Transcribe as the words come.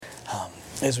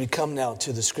As we come now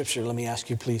to the scripture, let me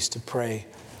ask you please to pray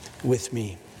with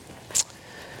me.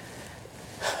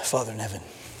 Father in heaven,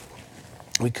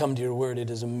 we come to your word. It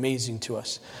is amazing to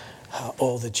us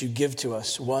all that you give to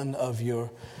us. One of your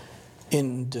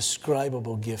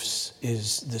indescribable gifts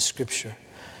is the scripture,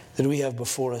 that we have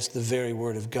before us the very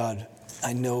word of God.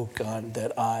 I know, God,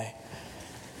 that I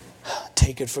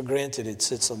take it for granted. It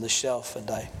sits on the shelf, and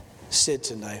I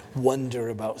sit and I wonder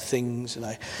about things, and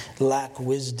I lack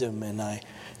wisdom, and I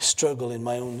struggle in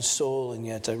my own soul, and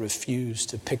yet I refuse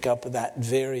to pick up that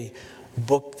very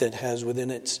book that has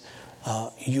within it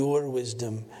your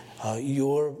wisdom,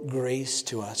 your grace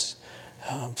to us.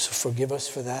 So forgive us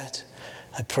for that.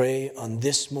 I pray on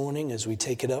this morning as we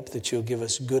take it up that you'll give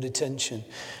us good attention,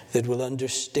 that we'll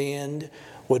understand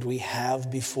what we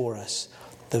have before us,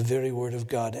 the very word of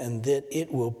God, and that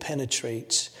it will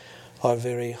penetrate our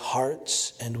very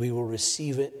hearts, and we will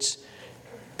receive it,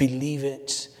 believe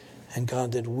it, and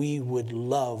God, that we would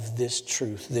love this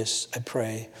truth. This I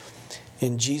pray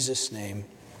in Jesus' name.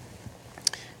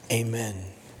 Amen.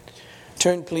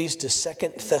 Turn please to 2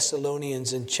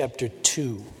 Thessalonians in chapter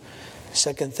 2.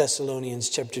 2 Thessalonians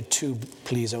chapter 2,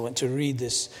 please. I want to read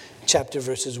this chapter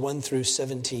verses 1 through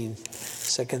 17.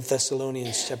 2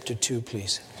 Thessalonians chapter 2,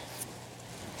 please.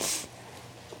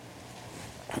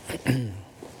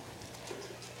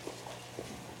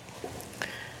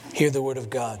 Hear the word of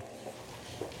God.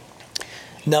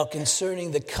 Now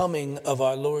concerning the coming of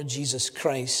our Lord Jesus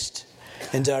Christ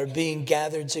and our being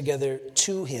gathered together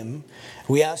to him,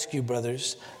 we ask you,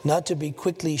 brothers, not to be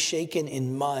quickly shaken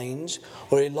in mind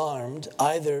or alarmed,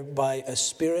 either by a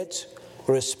spirit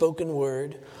or a spoken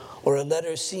word or a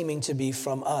letter seeming to be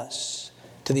from us,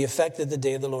 to the effect that the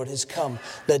day of the Lord has come.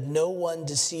 Let no one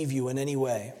deceive you in any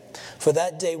way. For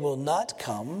that day will not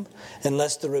come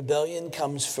unless the rebellion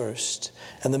comes first,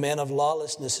 and the man of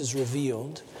lawlessness is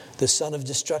revealed, the son of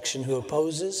destruction, who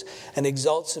opposes and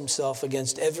exalts himself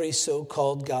against every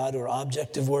so-called God or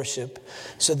object of worship,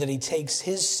 so that he takes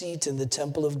his seat in the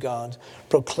temple of God,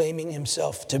 proclaiming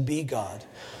himself to be God.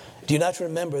 Do you not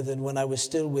remember that when I was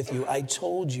still with you, I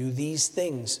told you these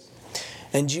things?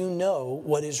 And you know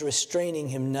what is restraining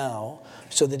him now,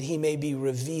 so that he may be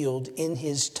revealed in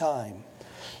his time.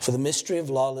 For the mystery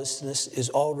of lawlessness is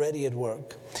already at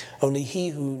work. Only he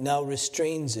who now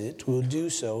restrains it will do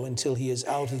so until he is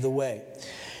out of the way.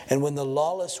 And when the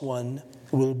lawless one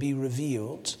will be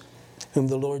revealed, whom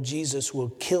the Lord Jesus will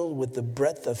kill with the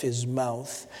breath of his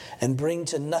mouth and bring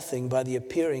to nothing by the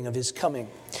appearing of his coming.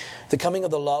 The coming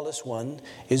of the lawless one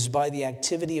is by the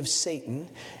activity of Satan,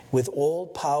 with all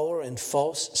power and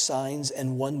false signs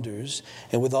and wonders,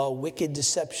 and with all wicked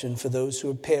deception for those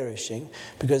who are perishing,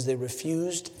 because they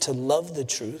refused to love the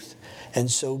truth and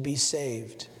so be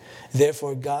saved.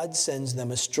 Therefore God sends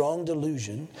them a strong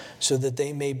delusion, so that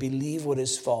they may believe what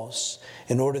is false,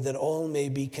 in order that all may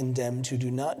be condemned who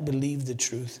do not believe the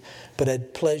truth, but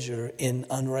had pleasure in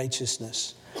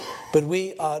unrighteousness. But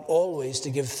we ought always to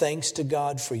give thanks to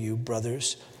God for you,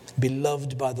 brothers,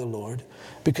 beloved by the Lord,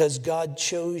 because God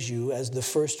chose you as the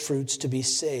first fruits to be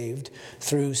saved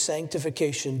through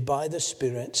sanctification by the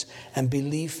Spirit and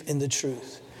belief in the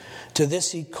truth. To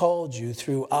this he called you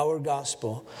through our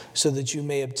gospel, so that you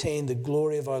may obtain the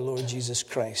glory of our Lord Jesus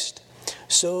Christ.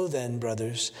 So then,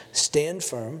 brothers, stand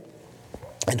firm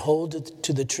and hold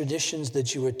to the traditions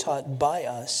that you were taught by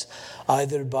us,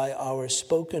 either by our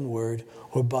spoken word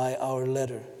or by our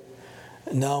letter.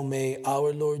 Now may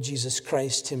our Lord Jesus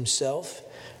Christ himself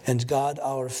and God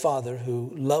our Father,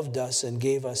 who loved us and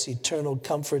gave us eternal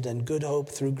comfort and good hope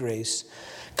through grace,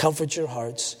 comfort your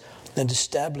hearts and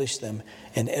establish them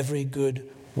in every good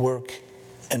work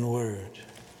and word.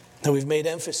 Now we've made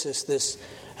emphasis this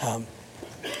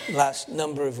last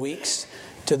number of weeks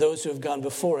to those who have gone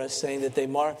before us, saying that they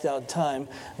marked out time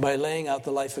by laying out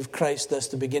the life of Christ. Thus,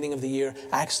 the beginning of the year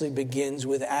actually begins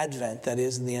with Advent, that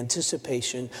is, in the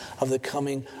anticipation of the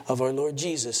coming of our Lord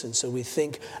Jesus. And so we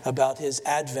think about his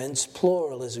advents,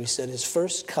 plural, as we said, his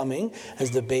first coming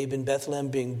as the babe in Bethlehem,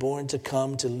 being born to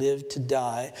come, to live, to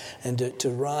die, and to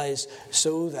rise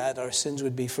so that our sins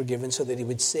would be forgiven, so that he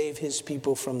would save his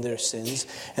people from their sins.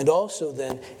 And also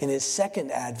then in his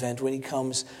second advent, when he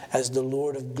comes as the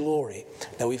Lord of glory.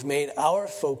 Now, we've made our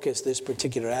focus this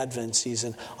particular Advent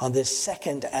season on this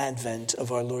second advent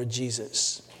of our Lord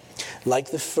Jesus. Like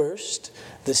the first,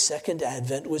 the second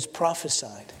advent was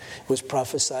prophesied. It was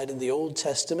prophesied in the Old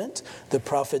Testament. The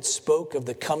prophets spoke of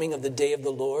the coming of the day of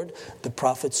the Lord. The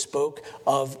prophets spoke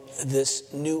of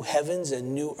this new heavens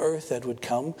and new earth that would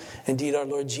come. Indeed, our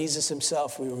Lord Jesus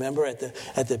himself, we remember at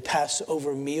the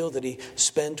Passover meal that he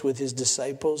spent with his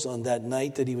disciples on that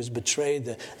night that he was betrayed,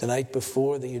 the night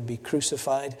before that he'd be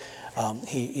crucified.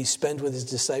 He spent with his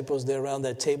disciples there around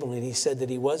that table, and he said that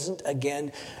he wasn't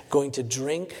again going to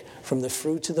drink from the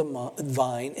fruit of the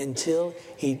vine until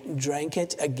he drank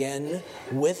it again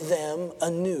with them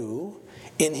anew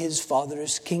in his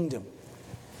Father's kingdom.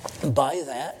 By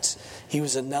that, he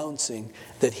was announcing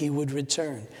that he would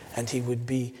return and he would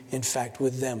be, in fact,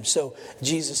 with them. So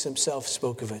Jesus himself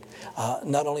spoke of it.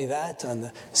 Not only that, on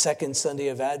the second Sunday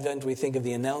of Advent, we think of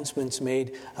the announcements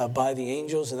made by the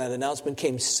angels, and that announcement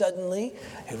came suddenly.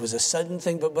 It was a sudden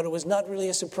thing, but it was not really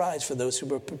a surprise for those who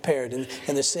were prepared. And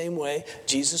in the same way,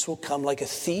 Jesus will come like a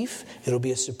thief. It'll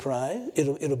be a surprise.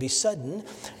 It'll be sudden,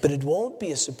 but it won't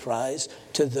be a surprise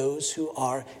to those who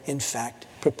are, in fact,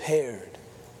 prepared.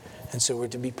 And so we're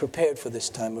to be prepared for this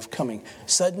time of coming.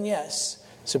 Sudden, yes.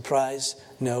 Surprise,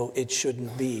 no, it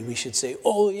shouldn't be. We should say,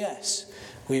 oh, yes,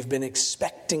 we've been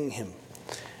expecting him.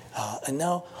 And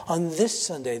now, on this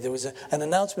Sunday, there was an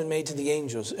announcement made to the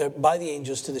angels, by the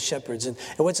angels to the shepherds. And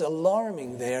what's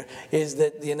alarming there is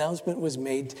that the announcement was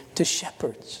made to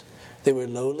shepherds. They were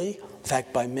lowly, in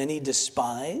fact, by many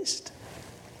despised.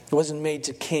 It wasn't made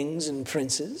to kings and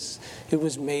princes. It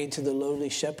was made to the lowly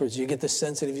shepherds. You get the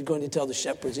sense that if he's going to tell the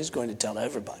shepherds, he's going to tell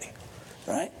everybody,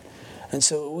 right? And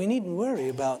so we needn't worry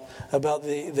about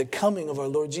the coming of our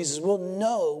Lord Jesus. We'll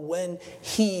know when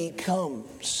he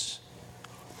comes.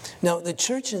 Now, the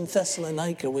church in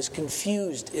Thessalonica was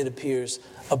confused, it appears,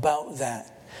 about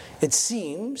that. It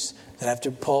seems that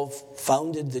after Paul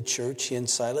founded the church, he and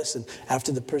Silas, and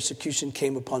after the persecution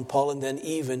came upon Paul, and then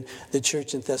even the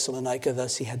church in Thessalonica,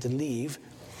 thus he had to leave.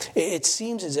 It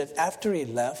seems as if after he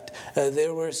left,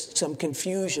 there was some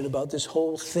confusion about this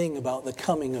whole thing about the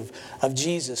coming of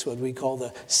Jesus, what we call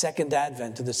the second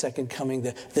advent, or the second coming,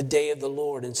 the day of the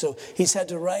Lord. And so he's had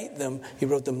to write them. He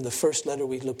wrote them the first letter.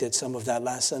 We looked at some of that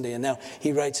last Sunday. And now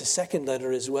he writes a second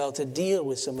letter as well to deal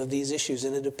with some of these issues.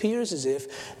 And it appears as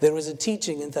if there was a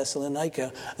teaching in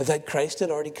Thessalonica that Christ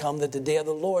had already come, that the day of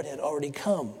the Lord had already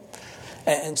come.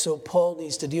 And so Paul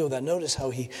needs to deal with that. Notice how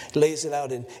he lays it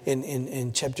out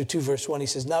in chapter 2, verse 1. He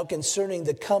says, now concerning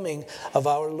the coming of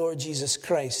our Lord Jesus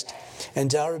Christ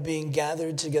and our being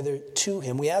gathered together to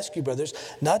him, we ask you, brothers,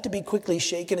 not to be quickly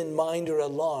shaken in mind or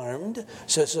alarmed.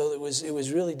 So it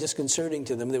was really disconcerting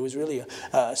to them. There was really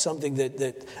something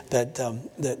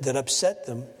that upset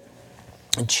them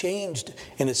and changed,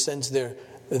 in a sense,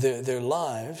 their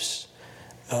lives.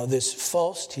 This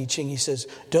false teaching, he says,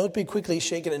 don't be quickly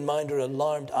shaken in mind or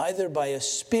alarmed either by a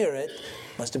spirit,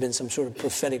 must have been some sort of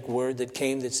prophetic word that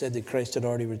came that said that Christ had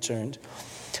already returned,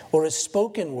 or a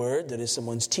spoken word, that is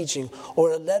someone's teaching,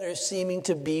 or a letter seeming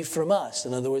to be from us.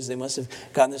 In other words, they must have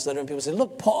gotten this letter and people said,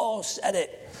 look, Paul said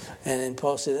it. And then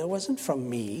Paul said, it wasn't from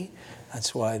me.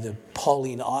 That's why the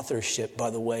Pauline authorship,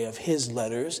 by the way, of his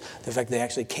letters, the fact they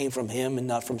actually came from him and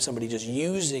not from somebody just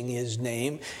using his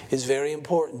name, is very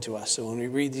important to us. So when we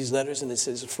read these letters and it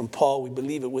says from Paul, we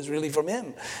believe it was really from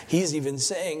him. He's even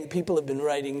saying, people have been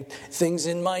writing things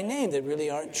in my name that really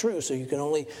aren't true. So you can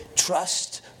only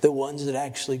trust the ones that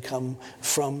actually come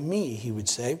from me, he would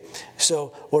say.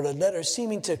 So, or a letter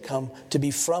seeming to come to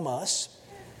be from us,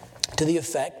 to the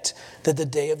effect that the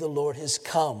day of the Lord has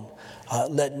come.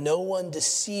 Let no one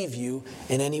deceive you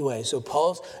in any way. So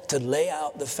Paul's to lay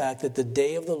out the fact that the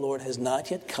day of the Lord has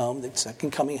not yet come, the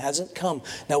second coming hasn't come.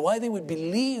 Now, why they would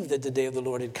believe that the day of the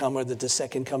Lord had come or that the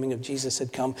second coming of Jesus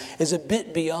had come is a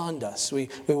bit beyond us. We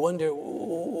wonder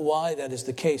why that is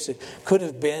the case. It could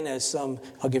have been, as some,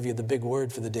 I'll give you the big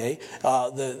word for the day,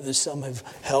 some have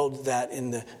held that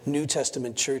in the New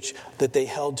Testament church, that they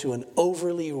held to an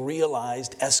overly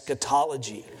realized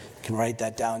eschatology. You can write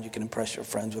that down. You can impress your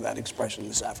friends with that expression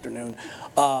this afternoon.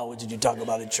 What did you talk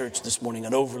about in church this morning?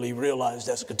 An overly realized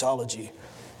eschatology.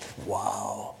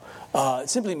 Wow. It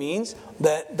simply means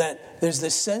that there's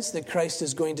this sense that Christ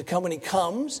is going to come. When he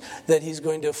comes, that he's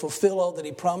going to fulfill all that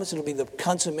he promised. It'll be the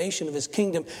consummation of his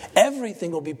kingdom. Everything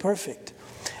will be perfect.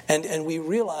 And we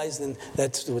realize then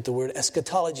that's what the word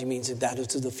eschatology means, that is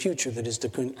to the future that is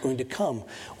going to come.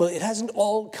 Well, it hasn't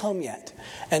all come yet.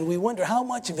 And we wonder how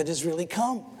much of it has really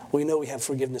come. We know we have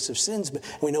forgiveness of sins, but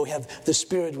we know we have the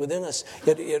Spirit within us,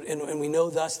 and we know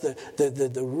thus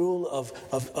the rule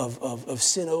of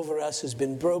sin over us has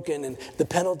been broken, and the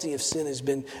penalty of sin has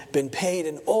been paid,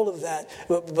 and all of that.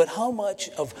 But how much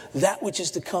of that which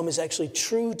is to come is actually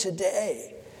true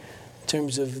today?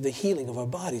 terms of the healing of our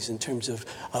bodies, in terms of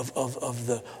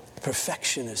the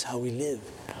perfection is how we live.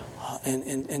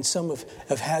 And some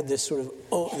have had this sort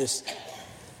of this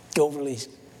overly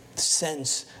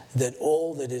sense that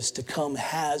all that is to come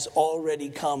has already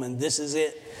come and this is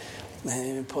it.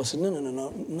 And Paul said, no,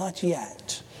 not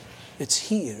yet. It's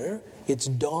here, it's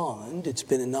dawned, it's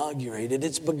been inaugurated,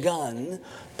 it's begun,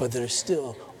 but there's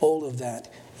still all of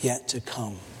that yet to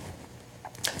come.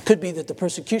 Could be that the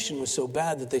persecution was so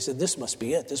bad that they said, this must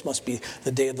be it. This must be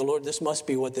the day of the Lord. This must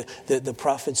be what the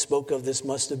prophets spoke of. This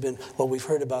must have been what we've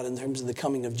heard about in terms of the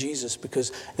coming of Jesus,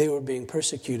 because they were being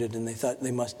persecuted and they thought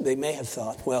they may have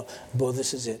thought, well,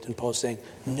 this is it. And Paul's saying,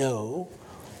 no,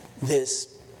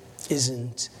 this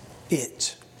isn't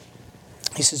it.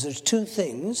 He says there's two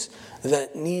things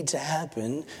that need to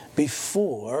happen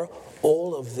before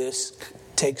all of this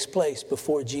takes place,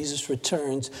 before Jesus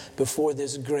returns, before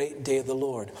this great day of the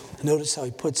Lord. Notice how he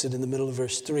puts it in the middle of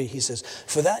verse 3. He says,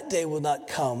 for that day will not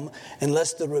come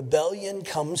unless the rebellion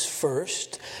comes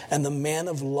first and the man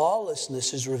of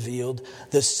lawlessness is revealed,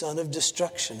 the son of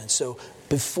destruction. And so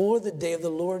before the day of the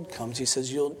Lord comes, he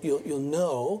says, you'll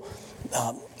know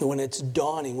when it's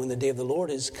dawning, when the day of the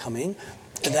Lord is coming,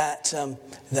 that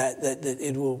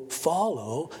it will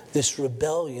follow this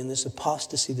rebellion, this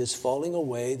apostasy, this falling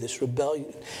away, this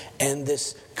rebellion, and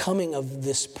this coming of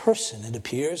this person, it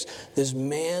appears, this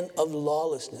man of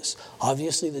lawlessness.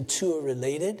 Obviously, the two are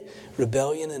related,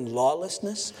 rebellion and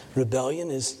lawlessness. Rebellion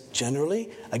is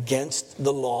generally against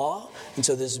the law, and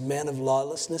so this man of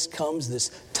lawlessness comes,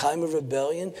 this time of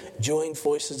rebellion, join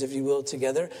forces, if you will,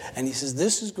 together, and he says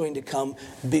this is going to come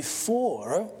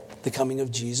before the coming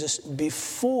of Jesus,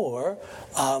 before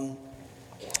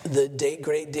the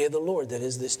great day of the Lord, that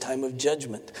is this time of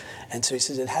judgment. And so he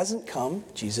says it hasn't come,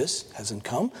 Jesus hasn't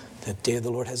come, the day of the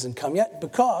Lord hasn't come yet,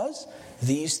 because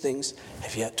these things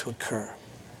have yet to occur.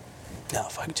 Now,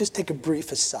 if I could just take a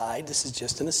brief aside, this is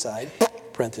just an aside,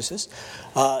 parenthesis,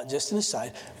 just an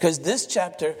aside, because this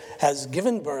chapter has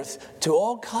given birth to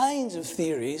all kinds of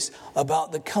theories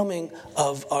about the coming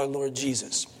of our Lord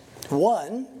Jesus.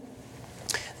 One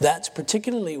that's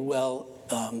particularly well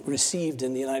received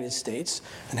in the United States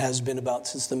and has been about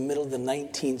since the middle of the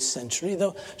 19th century,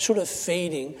 though sort of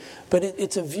fading. But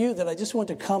it's a view that I just want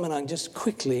to comment on just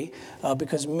quickly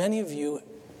because many of you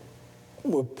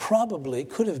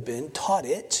could have been taught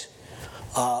it,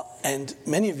 and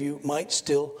many of you might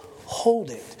still hold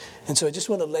it. And so I just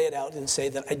want to lay it out and say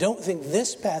that I don't think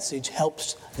this passage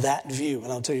helps that view,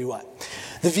 and I'll tell you why.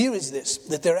 The view is this,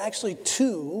 that there are actually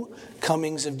two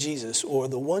comings of Jesus, or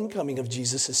the one coming of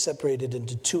Jesus is separated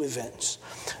into two events.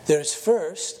 There's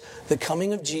first the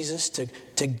coming of Jesus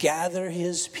to gather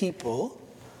his people,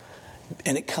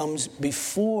 and it comes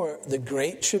before the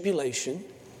Great Tribulation.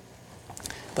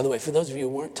 By the way, for those of you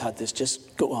who weren't taught this,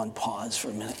 just go on pause for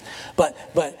a minute. But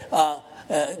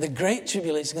the Great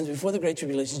Tribulation comes before the Great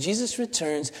Tribulation. Jesus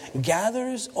returns,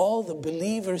 gathers all the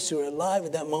believers who are alive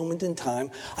at that moment in time.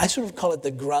 I sort of call it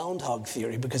the groundhog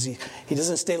theory because he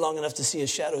doesn't stay long enough to see his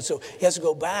shadow. So he has to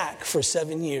go back for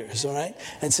 7 years, all right?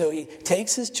 And so he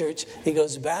takes his church, he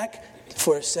goes back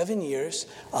for 7 years,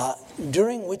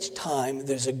 during which time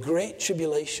there's a great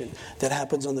tribulation that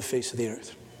happens on the face of the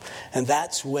earth. And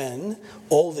that's when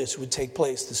all this would take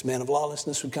place. This man of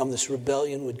lawlessness would come, this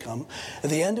rebellion would come. At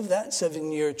the end of that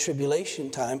 7-year tribulation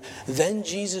time, then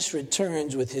Jesus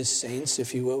returns with his saints,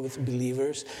 if you will, with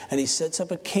believers, and he sets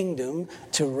up a kingdom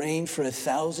to reign for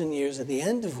 1,000 years, at the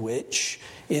end of which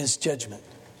is judgment.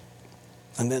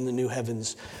 And then the new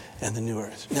heavens and the new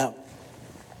earth. Now,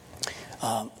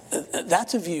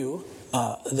 that's a view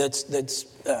that's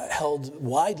held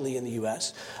widely in the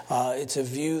U.S. It's a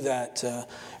view that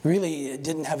really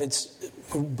didn't have its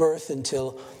birth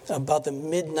until about the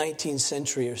mid-19th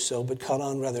century or so, but caught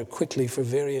on rather quickly for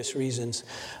various reasons.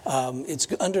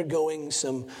 It's undergoing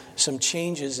some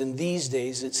changes in these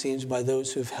days, it seems, by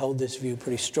those who've held this view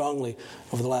pretty strongly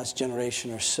over the last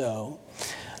generation or so.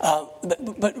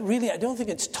 But really, I don't think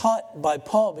it's taught by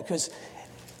Paul, because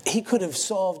he could have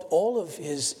solved all of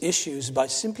his issues by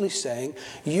simply saying,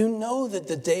 you know that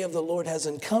the day of the Lord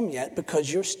hasn't come yet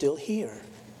because you're still here.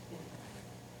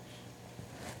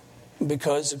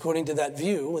 Because according to that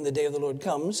view, when the day of the Lord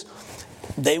comes,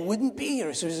 they wouldn't be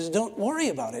here. So he says, don't worry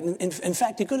about it. In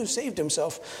fact, he could have saved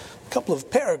himself a couple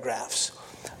of paragraphs,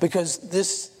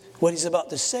 because what he's about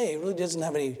to say really doesn't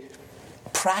have any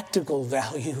practical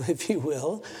value, if you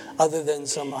will, other than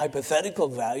some hypothetical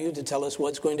value to tell us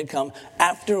what's going to come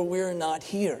after we're not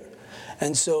here.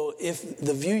 And so if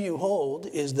the view you hold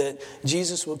is that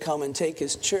Jesus will come and take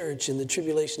his church and the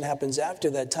tribulation happens after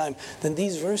that time, then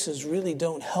these verses really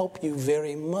don't help you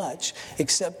very much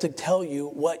except to tell you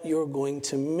what you're going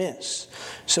to miss.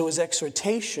 So his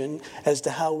exhortation as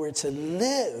to how we're to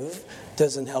live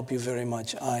doesn't help you very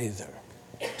much either.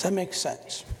 Does that make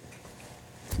sense?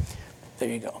 There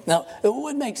you go. Now,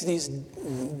 what makes these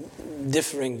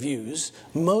differing views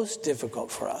most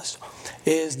difficult for us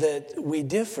is that we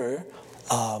differ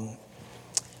on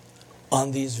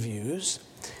these views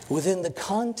within the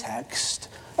context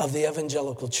of the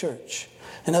evangelical church.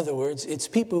 In other words, it's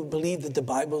people who believe that the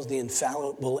Bible is the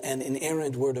infallible and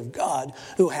inerrant Word of God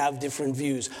who have different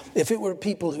views. If it were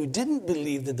people who didn't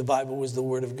believe that the Bible was the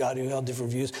Word of God who held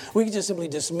different views, we could just simply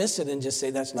dismiss it and just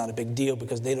say that's not a big deal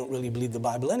because they don't really believe the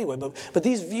Bible anyway. But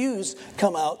these views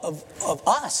come out of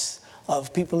us,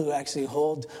 of people who actually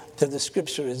hold to the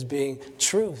Scripture as being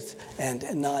truth and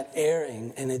not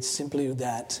erring. And it's simply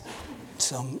that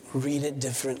some read it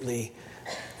differently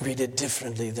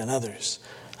than others.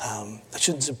 It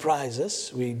shouldn't surprise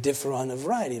us. We differ on a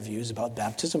variety of views about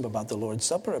baptism, about the Lord's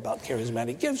Supper, about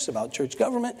charismatic gifts, about church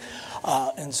government,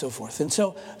 and so forth. And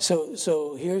so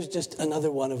here's just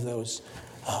another one of those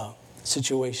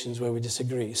situations where we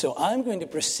disagree. So I'm going to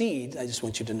proceed, I just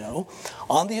want you to know,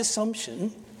 on the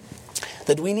assumption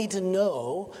that we need to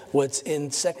know what's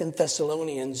in 2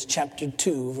 Thessalonians chapter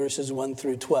 2, verses 1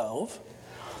 through 12.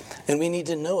 And we need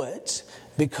to know it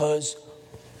because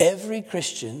every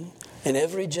Christian and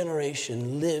every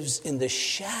generation lives in the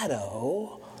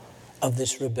shadow of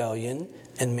this rebellion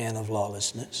and man of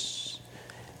lawlessness.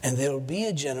 And there will be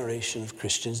a generation of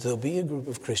Christians, there will be a group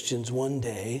of Christians one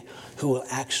day who will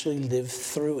actually live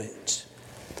through it.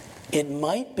 It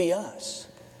might be us.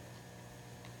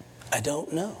 I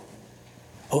don't know.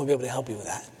 I won't be able to help you with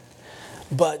that.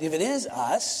 But if it is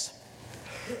us,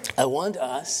 I want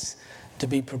us to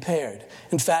be prepared.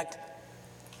 In fact,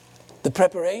 the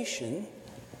preparation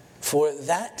for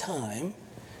that time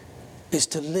is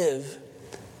to live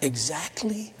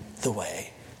exactly the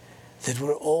way that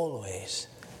we're always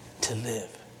to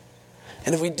live.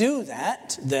 And if we do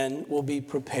that, then we'll be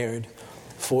prepared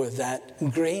for that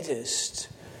greatest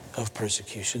of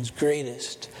persecutions,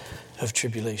 greatest of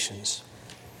tribulations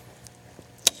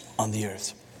on the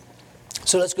earth.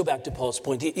 So let's go back to Paul's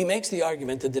point. He makes the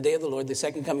argument that the day of the Lord, the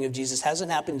second coming of Jesus,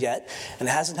 hasn't happened yet. And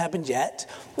it hasn't happened yet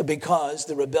because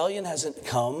the rebellion hasn't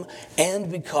come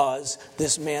and because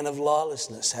this man of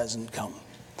lawlessness hasn't come.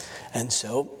 And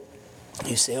so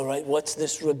you say, all right, what's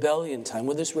this rebellion time?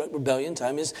 Well, this rebellion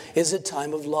time is a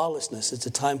time of lawlessness. It's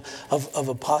a time of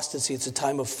apostasy. It's a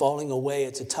time of falling away.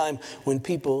 It's a time when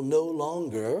people no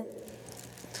longer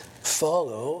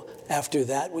follow after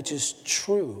that which is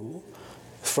true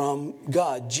from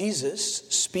God. Jesus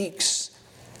speaks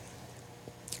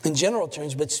in general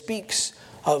terms, but speaks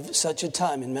of such a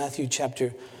time. In Matthew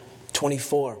chapter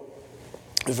 24,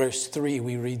 verse 3,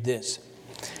 we read this.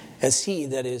 As he,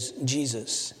 that is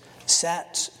Jesus,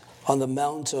 sat on the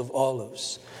Mount of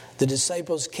Olives, the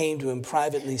disciples came to him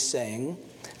privately saying,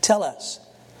 "Tell us,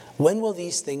 when will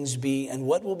these things be, and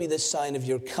what will be the sign of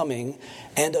your coming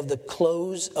and of the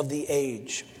close of the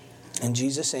age?" And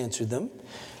Jesus answered them,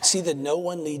 "See that no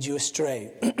one leads you astray."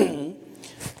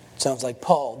 Sounds like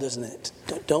Paul, doesn't it?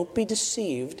 Don't be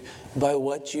deceived by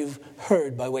what you've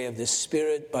heard by way of this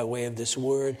Spirit, by way of this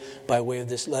word, by way of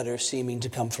this letter seeming to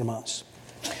come from us.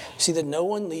 See that no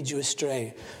one leads you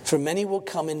astray. For many will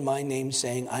come in my name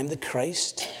saying, "I'm the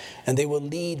Christ," and they will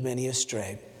lead many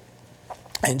astray.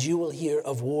 And you will hear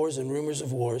of wars and rumors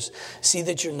of wars. See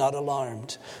that you're not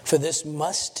alarmed, for this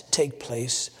must take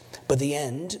place, but the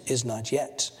end is not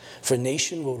yet. For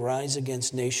nation will rise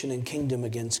against nation and kingdom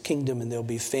against kingdom, and there will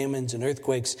be famines and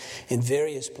earthquakes in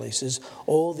various places.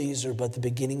 All these are but the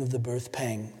beginning of the birth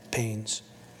pains.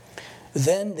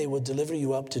 Then they will deliver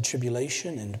you up to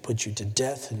tribulation and put you to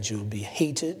death, and you will be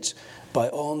hated by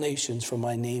all nations for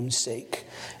my name's sake.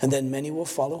 And then many will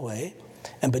fall away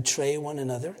and betray one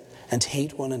another and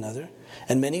hate one another.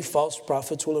 And many false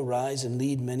prophets will arise and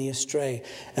lead many astray.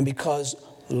 And because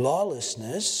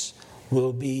lawlessness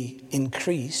will be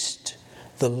increased,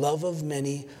 the love of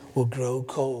many will grow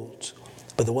cold.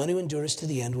 But the one who endures to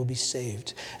the end will be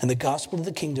saved. And the gospel of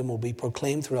the kingdom will be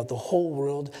proclaimed throughout the whole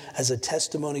world as a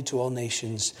testimony to all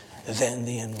nations. Then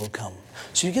the end will come.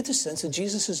 So you get the sense that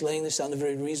Jesus is laying this out in a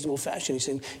very reasonable fashion. He's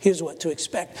saying, here's what to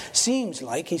expect. Seems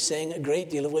like he's saying a great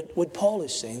deal of what Paul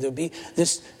is saying. There'll be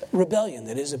this rebellion.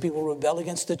 That is, that people rebel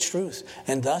against the truth.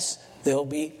 And thus, they'll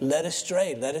be led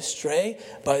astray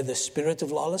by the spirit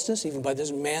of lawlessness, even by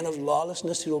this man of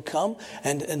lawlessness who will come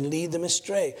and lead them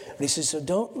astray. But he says, so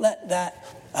don't let that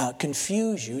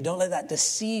confuse you. Don't let that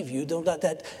deceive you. Don't let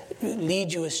that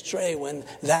lead you astray when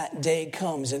that day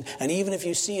comes. And even if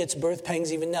you see its birth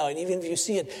pangs even now, and even if you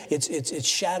see its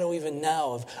shadow even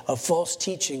now of false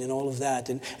teaching and all of that,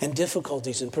 and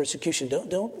difficulties and persecution,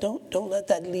 don't let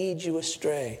that lead you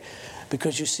astray.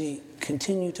 Because you see,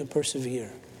 continue to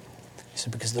persevere. He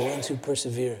said, because the ones who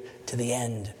persevere to the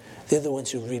end, they're the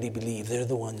ones who really believe. They're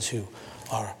the ones who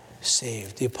are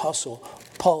saved. The Apostle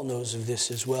Paul knows of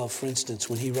this as well. For instance,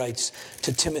 when he writes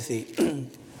to Timothy,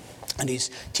 and he's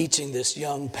teaching this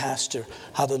young pastor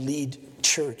how to lead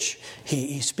church,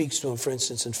 he speaks to him, for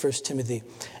instance, in 1 Timothy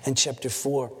and chapter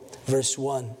 4, verse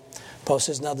 1. Paul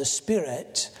says, now the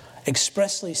Spirit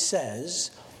expressly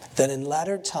says that in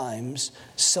latter times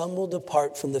some will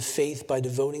depart from the faith by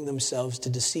devoting themselves to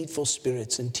deceitful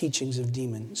spirits and teachings of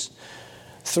demons,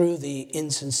 through the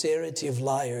insincerity of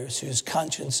liars whose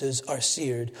consciences are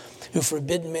seared, who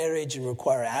forbid marriage and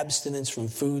require abstinence from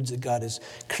foods that God has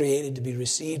created to be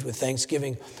received with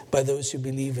thanksgiving by those who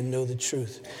believe and know the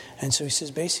truth. And so he says,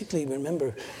 basically,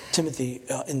 remember, Timothy,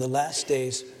 in the last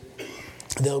days,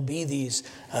 there'll be these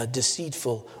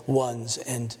deceitful ones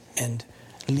and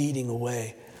leading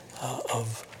away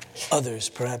of others,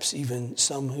 perhaps even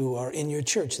some who are in your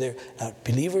church. They're not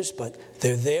believers, but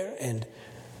they're there, and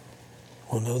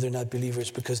we'll know they're not believers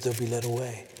because they'll be led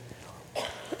away.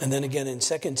 And then again in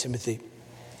 2 Timothy,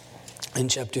 in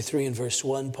chapter 3 and verse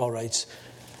 1, Paul writes,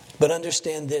 but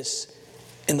understand this,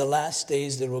 in the last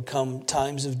days there will come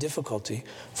times of difficulty,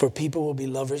 for people will be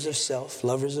lovers of self,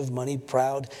 lovers of money,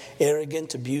 proud,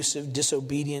 arrogant, abusive,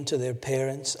 disobedient to their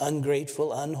parents,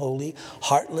 ungrateful, unholy,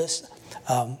 heartless,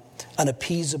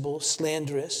 unappeasable,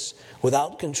 slanderous,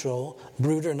 without control,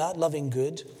 brutal, not loving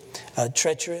good,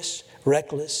 treacherous,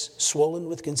 reckless, swollen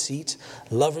with conceit,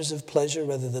 lovers of pleasure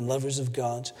rather than lovers of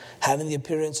God, having the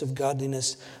appearance of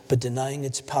godliness but denying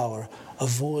its power.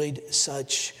 Avoid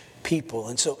such people.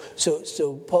 And so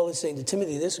Paul is saying to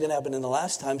Timothy, this is going to happen in the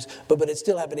last times, but it's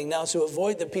still happening now. So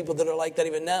avoid the people that are like that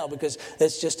even now, because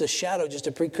that's just a shadow, just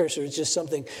a precursor. It's just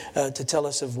something to tell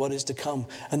us of what is to come.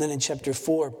 And then in chapter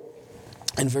 4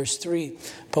 and verse 3,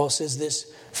 Paul says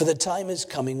this, for the time is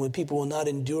coming when people will not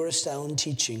endure sound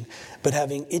teaching, but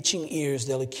having itching ears,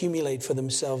 they'll accumulate for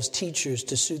themselves teachers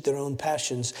to suit their own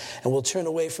passions, and will turn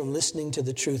away from listening to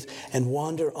the truth and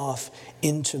wander off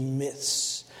into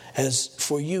myths. As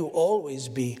for you, always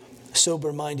be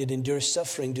sober-minded, endure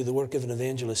suffering, do the work of an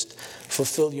evangelist,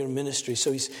 fulfill your ministry.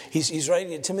 So he's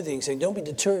writing to Timothy and saying, don't be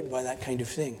deterred by that kind of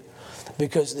thing,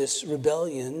 because this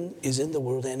rebellion is in the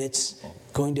world and it's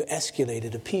going to escalate,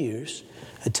 it appears,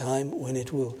 a time when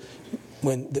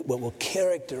what will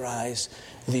characterize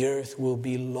the earth will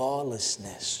be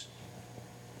lawlessness,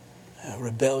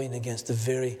 rebellion against the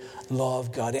very law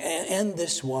of God. And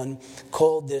this one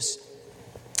called this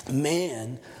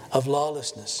man of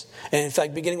lawlessness. And in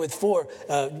fact, beginning with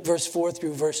verse 4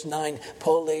 through verse 9,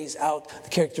 Paul lays out the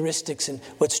characteristics and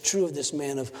what's true of this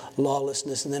man of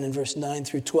lawlessness. And then in verse 9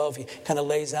 through 12, he kind of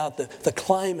lays out the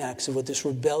climax of what this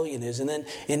rebellion is. And then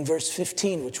in verse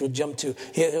 15, which we'll jump to,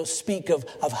 he'll speak of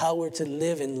how we're to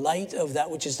live in light of that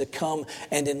which is to come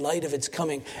and in light of its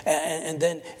coming. And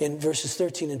then in verses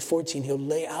 13 and 14, he'll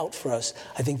lay out for us,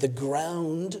 I think, the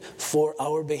ground for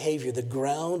our behavior, the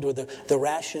ground or the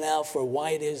rationale for why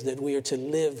it is that we are to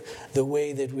live the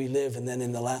way that we live. And then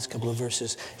in the last couple of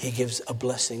verses, he gives a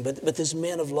blessing. But this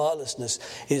man of lawlessness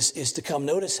is to come.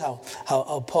 Notice how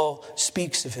Paul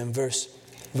speaks of him. Verse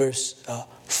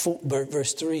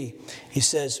 3, he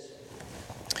says,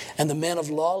 and the man of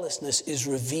lawlessness is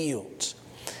revealed,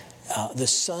 the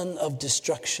son of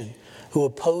destruction, who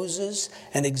opposes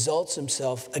and exalts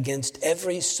himself against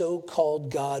every so-called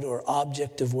God or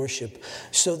object of worship,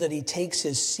 so that he takes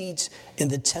his seat in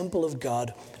the temple of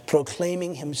God,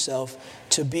 proclaiming himself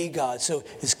to be God. So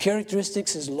his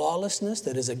characteristics is lawlessness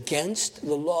that is against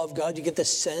the law of God. You get the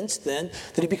sense then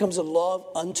that he becomes a law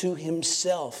unto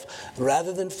himself.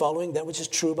 Rather than following that which is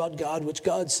true about God, which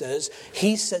God says,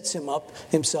 he sets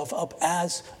himself up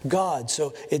as God.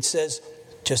 So it says,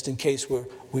 just in case we're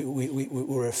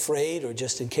afraid, or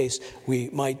just in case we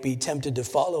might be tempted to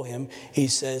follow him, he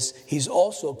says he's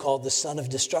also called the son of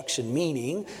destruction,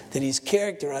 meaning that he's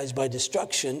characterized by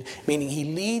destruction, meaning he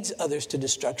leads others to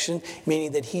destruction,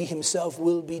 meaning that he himself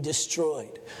will be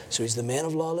destroyed. So he's the man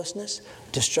of lawlessness.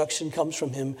 Destruction comes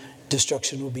from him.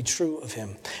 Destruction will be true of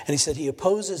him. And he said he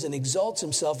opposes and exalts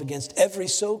himself against every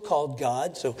so-called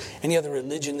God. So any other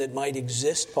religion that might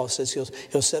exist, Paul says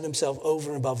he'll set himself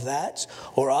over and above that,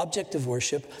 or object of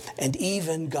worship, worship, and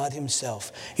even God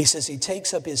himself. He says he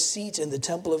takes up his seat in the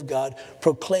temple of God,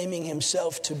 proclaiming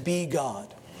himself to be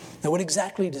God. Now, what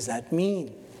exactly does that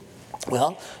mean?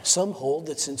 Well, some hold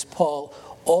that since Paul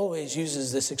always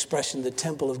uses this expression, the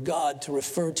temple of God, to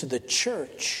refer to the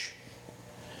church,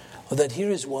 or that here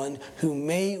is one who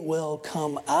may well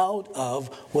come out of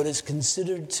what is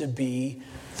considered to be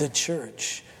the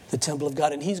church, the temple of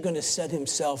God. And he's going to set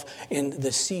himself in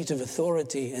the seat of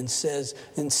authority and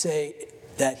say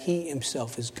that he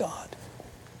himself is God.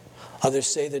 Others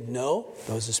say that no,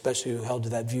 those especially who held to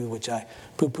that view, which I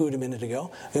poo-pooed a minute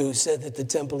ago, who said that the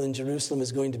temple in Jerusalem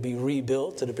is going to be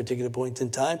rebuilt at a particular point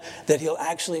in time, that he'll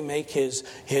actually make his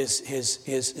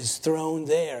throne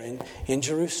there in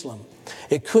Jerusalem.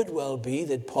 It could well be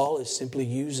that Paul is simply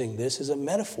using this as a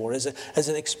metaphor, as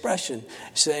an expression,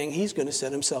 saying he's going to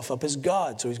set himself up as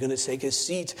God. So he's going to take his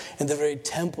seat in the very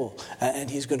temple, and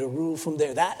he's going to rule from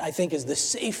there. That, I think, is the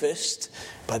safest.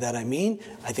 By that I mean,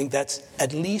 I think that's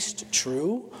at least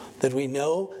true, that we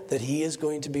know that he is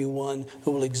going to be one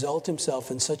who will exalt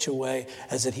himself in such a way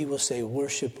as that he will say,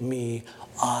 "Worship me,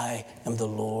 I am the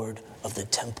Lord of the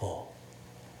temple."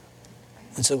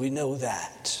 And so we know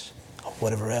that.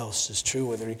 Whatever else is true,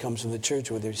 whether he comes from the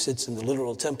church, whether he sits in the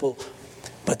literal temple.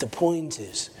 But the point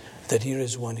is that here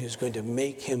is one who's going to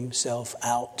make himself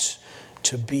out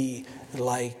to be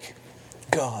like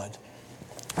God.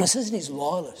 And it says that he's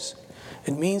lawless.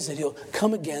 It means that he'll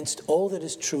come against all that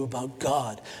is true about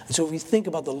God. And so if we think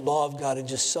about the law of God, and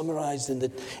just summarized in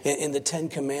the Ten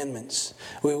Commandments,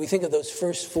 we think of those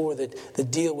first four that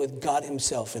deal with God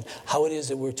himself and how it is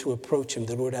that we're to approach him,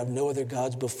 that we're to have no other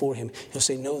gods before him. He'll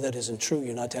say, no, that isn't true.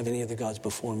 You're not to have any other gods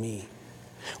before me.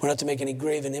 We're not to make any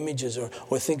graven images or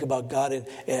think about God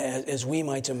as we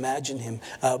might imagine him.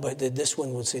 But this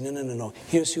one will say, no.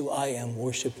 Here's who I am.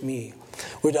 Worship me.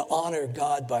 We're to honor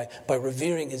God by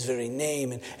revering his very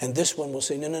name. And this one will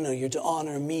say, no. You're to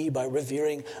honor me by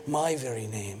revering my very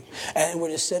name. And we're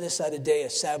to set aside a day, a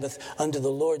Sabbath, unto the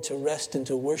Lord to rest and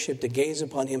to worship, to gaze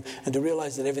upon him, and to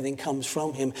realize that everything comes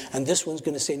from him. And this one's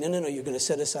going to say, no. You're going to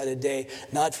set aside a day,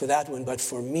 not for that one, but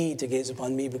for me to gaze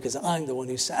upon me, because I'm the one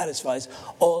who satisfies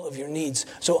all of your needs.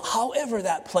 So however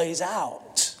that plays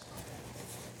out,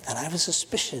 and I have a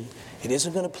suspicion it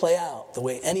isn't going to play out the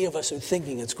way any of us are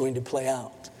thinking it's going to play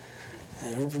out.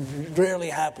 It rarely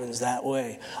happens that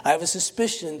way. I have a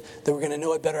suspicion that we're going to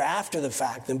know it better after the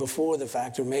fact than before the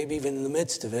fact, or maybe even in the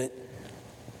midst of it.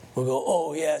 We'll go,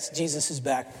 oh yes, Jesus is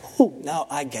back. Ooh, now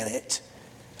I get it.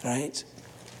 Right?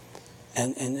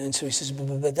 And so he says,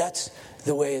 but that's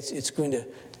the way it's going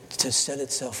to set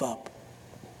itself up.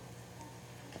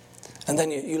 And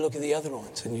then you look at the other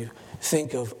ones and you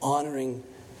think of honoring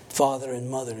father and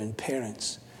mother and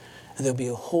parents. And there'll be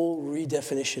a whole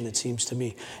redefinition, it seems to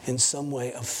me, in some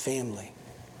way of family.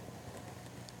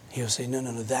 He'll say, no,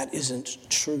 that isn't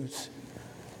truth.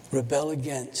 Rebel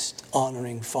against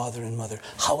honoring father and mother.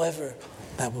 However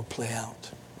that will play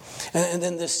out. And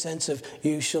then this sense of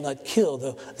you shall not kill.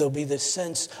 There'll be this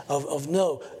sense of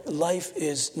no, life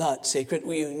is not sacred.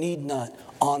 You need not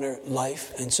honor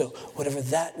life. And so whatever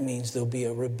that means, there'll be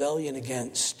a rebellion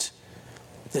against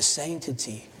the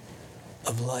sanctity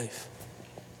of life.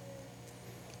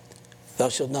 Thou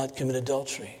shalt not commit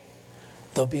adultery.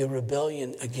 There'll be a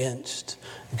rebellion against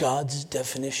God's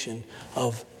definition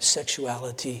of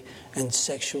sexuality and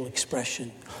sexual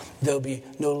expression. There'll be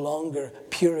no longer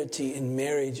purity in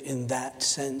marriage in that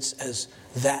sense as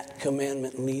that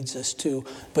commandment leads us to.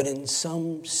 But in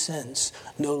some sense,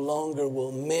 no longer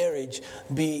will marriage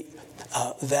be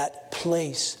that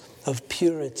place of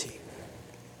purity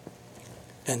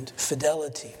and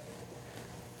fidelity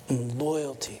and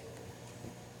loyalty.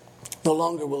 No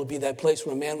longer will it be that place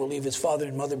where a man will leave his father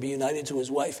and mother, be united to his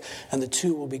wife, and the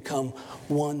two will become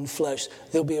one flesh.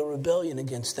 There'll be a rebellion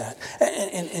against that.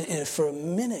 And for a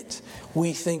minute,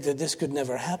 we think that this could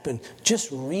never happen. Just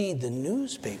read the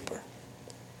newspaper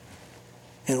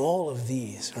and all of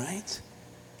these, right?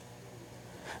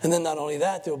 And then not only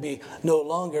that, there'll be no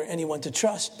longer anyone to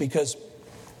trust, because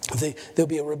there'll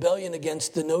be a rebellion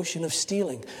against the notion of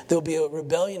stealing. There'll be a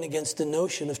rebellion against the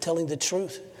notion of telling the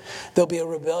truth. There'll be a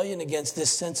rebellion against this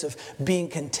sense of being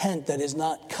content that is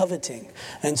not coveting.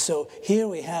 And so here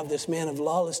we have this man of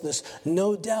lawlessness,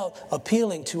 no doubt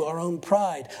appealing to our own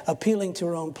pride, appealing to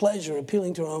our own pleasure,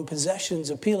 appealing to our own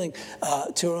possessions, appealing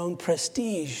to our own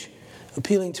prestige,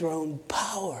 appealing to our own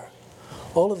power.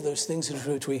 All of those things in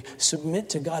which we submit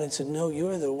to God and say, no,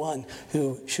 you're the one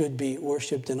who should be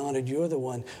worshipped and honored. You're the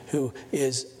one who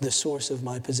is the source of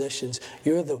my possessions.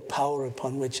 You're the power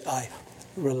upon which I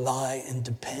rely and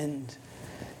depend.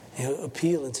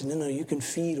 Appeal and say, no, you can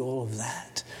feed all of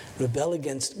that. Rebel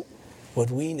against what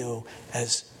we know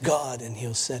as God, and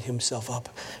he'll set himself up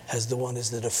as the one, as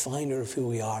the definer of who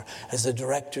we are, as the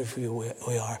director of who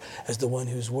we are, as the one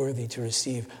who's worthy to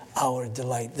receive our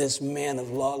delight. This man of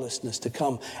lawlessness to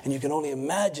come. And you can only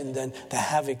imagine then the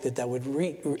havoc that would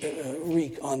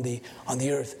wreak on the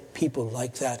earth. People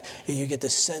like that. You get the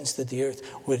sense that the earth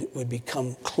would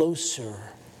become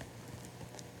closer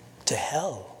to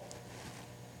hell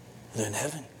than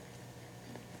heaven.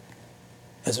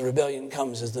 As the rebellion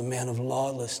comes, as the man of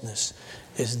lawlessness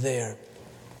is there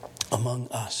among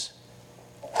us.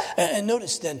 And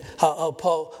notice then how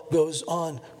Paul goes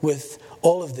on with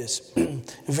all of this. In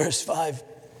verse 5,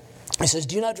 he says,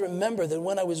 "Do you not remember that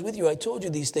when I was with you, I told you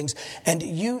these things, and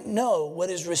you know what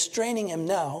is restraining him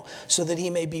now, so that he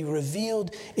may be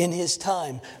revealed in his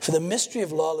time? For the mystery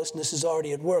of lawlessness is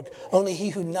already at work. Only he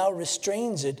who now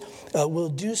restrains it will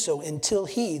do so until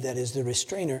he," that is the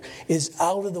restrainer, "is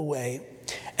out of the way.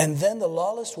 And then the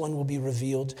lawless one will be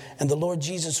revealed, and the Lord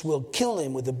Jesus will kill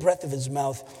him with the breath of his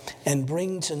mouth and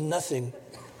bring to nothing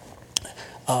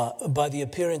by the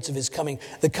appearance of his coming.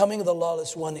 The coming of the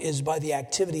lawless one is by the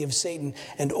activity of Satan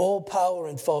and all power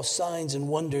and false signs and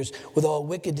wonders with all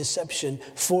wicked deception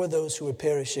for those who are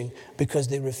perishing because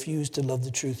they refuse to love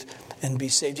the truth and be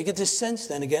saved." You get this sense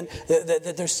then again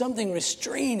that there's something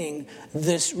restraining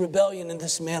this rebellion and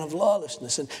this man of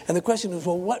lawlessness. And the question is,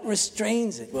 well, what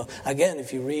restrains it? Well, again,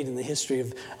 if you read in the history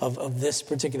of this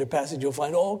particular passage, you'll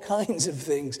find all kinds of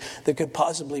things that could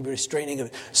possibly be restraining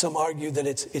it. Some argue that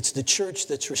it's the church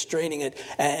that's restraining it,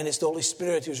 and it's the Holy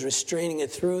Spirit who's restraining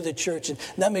it through the church. And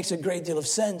that makes a great deal of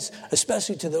sense,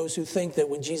 especially to those who think that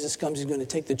when Jesus comes, he's going to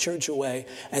take the church away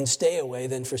and stay away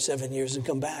then for 7 years and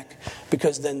come back.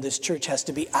 Because then this church has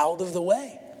to be out of the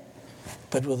way.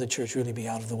 But will the church really be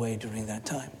out of the way during that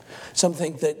time? Some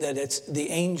think that it's the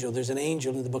angel. There's an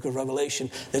angel in the book of Revelation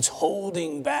that's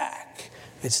holding back.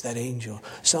 It's that angel.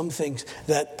 Some think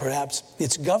that perhaps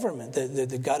it's government,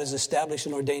 that God has established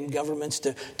and ordained governments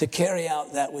to carry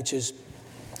out that which is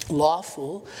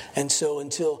lawful. And so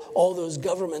until all those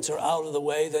governments are out of the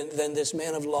way, then this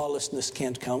man of lawlessness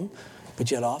can't come. But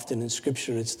yet often in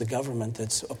Scripture, it's the government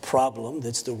that's a problem.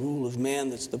 That's the rule of man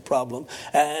that's the problem.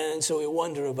 And so we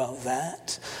wonder about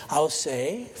that. I'll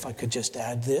say, if I could just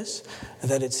add this,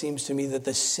 that it seems to me that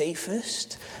the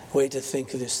safest way to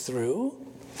think this through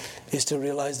is to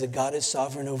realize that God is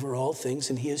sovereign over all things,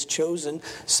 and he has chosen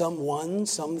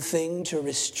something to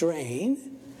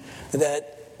restrain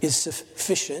that is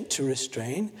sufficient to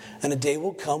restrain, and a day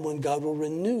will come when God will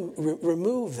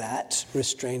remove that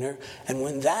restrainer, and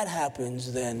when that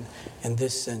happens, then in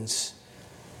this sense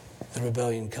the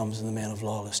rebellion comes and the man of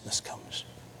lawlessness comes.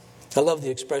 I love the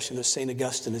expression of St.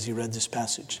 Augustine as he read this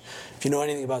passage. If you know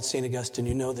anything about St. Augustine,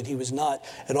 you know that he was not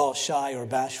at all shy or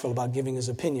bashful about giving his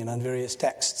opinion on various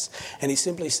texts. And he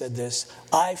simply said this: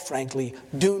 "I frankly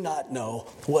do not know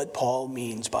what Paul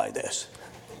means by this.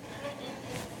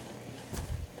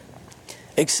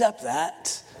 Except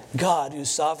that God, who's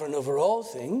sovereign over all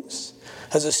things,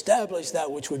 has established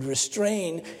that which would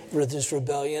restrain this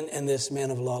rebellion and this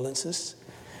man of lawlessness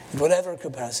in whatever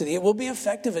capacity. It will be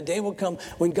effective. A day will come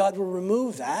when God will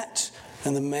remove that,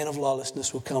 and the man of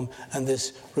lawlessness will come, and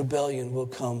this rebellion will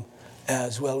come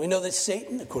as well." We know that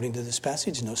Satan, according to this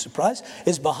passage, no surprise,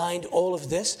 is behind all of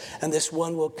this, and this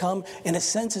one will come, in a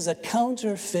sense, as a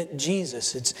counterfeit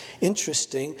Jesus. It's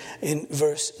interesting, in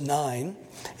verse 9,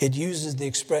 it uses the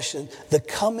expression, "the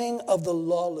coming of the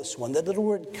lawless one." That little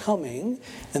word "coming"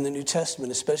 in the New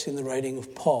Testament, especially in the writing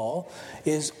of Paul,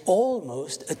 is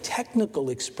almost a technical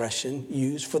expression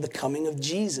used for the coming of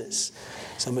Jesus.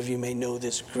 Some of you may know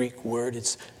this Greek word.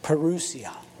 It's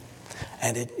parousia.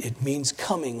 And it means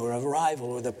coming or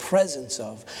arrival or the presence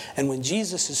of. And when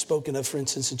Jesus is spoken of, for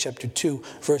instance, in chapter 2,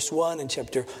 verse 1 and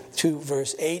chapter 2,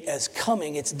 verse 8 as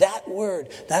coming, it's that word,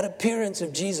 that appearance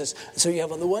of Jesus. So you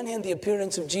have on the one hand the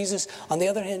appearance of Jesus. On the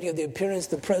other hand, you have the appearance,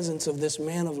 the presence of this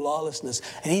man of lawlessness.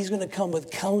 And he's going to come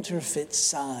with counterfeit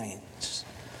signs.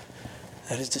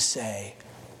 That is to say,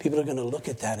 people are going to look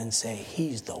at that and say,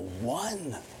 he's the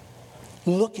one.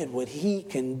 Look at what he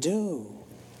can do.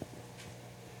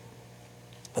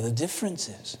 But the difference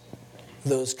is,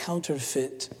 those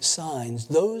counterfeit signs,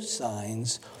 those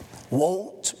signs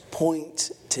won't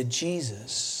point to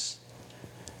Jesus.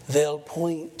 They'll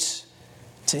point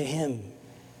to him.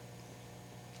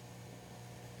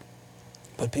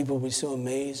 But people will be so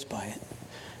amazed by it,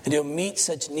 and they'll meet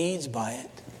such needs by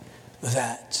it,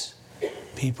 that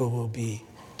people will be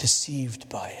deceived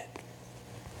by it.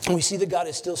 And we see that God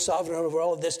is still sovereign over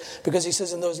all of this, because he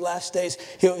says in those last days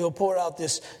he'll pour out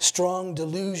this strong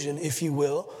delusion, if you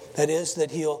will. That is, that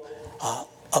he'll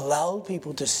allow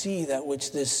people to see that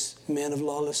which this man of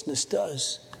lawlessness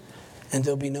does, and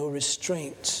there'll be no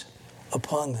restraint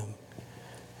upon them.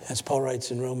 As Paul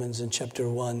writes in Romans in chapter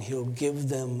 1, he'll give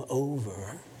them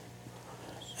over,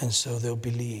 and so they'll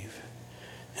believe.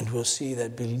 And we'll see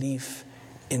that belief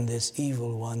in this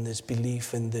evil one, this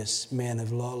belief in this man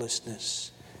of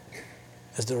lawlessness,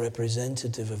 as the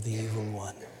representative of the evil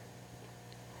one,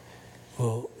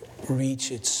 will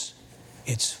reach its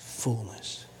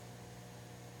fullness.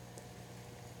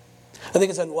 I think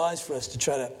it's unwise for us to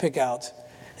try to pick out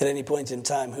at any point in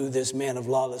time who this man of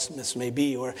lawlessness may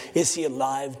be, or is he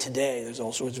alive today? There's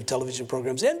all sorts of television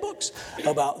programs and books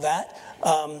about that.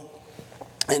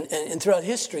 And throughout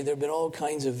history, there have been all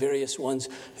kinds of various ones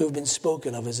who have been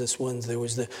spoken of as this ones. There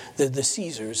was the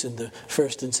Caesars in the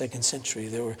 1st and 2nd century.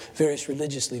 There were various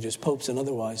religious leaders, popes and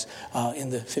otherwise, in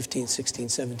the 15th, 16th,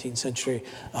 17th century.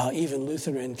 Even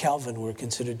Luther and Calvin were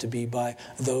considered to be by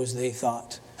those they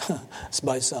thought,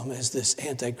 by some, as this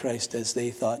Antichrist, as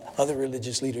they thought. Other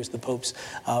religious leaders, the popes,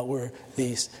 were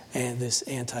this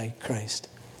Antichrist.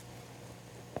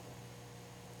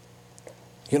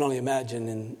 You can only imagine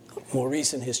in more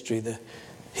recent history the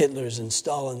Hitlers and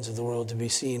Stalins of the world to be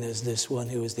seen as this one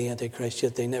who is the Antichrist,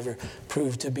 yet they never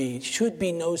proved to be. It should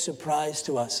be no surprise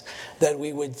to us that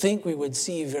we would think we would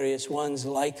see various ones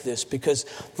like this, because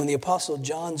when the Apostle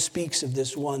John speaks of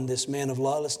this one, this man of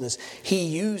lawlessness, he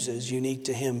uses, unique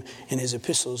to him in his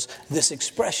epistles, this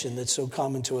expression that's so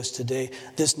common to us today,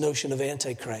 this notion of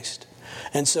Antichrist.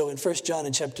 And so in 1 John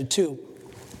in chapter 2,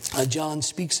 John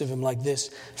speaks of him like this.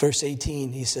 Verse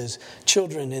 18, he says,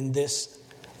 "Children, in this,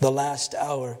 the last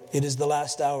hour, it is the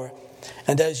last hour.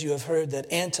 And as you have heard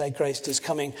that Antichrist is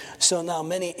coming, so now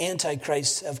many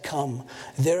Antichrists have come.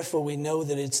 Therefore we know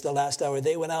that it's the last hour.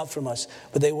 They went out from us,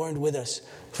 but they weren't with us.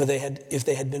 For if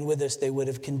they had been with us, they would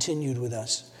have continued with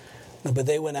us. But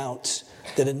they went out,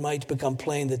 that it might become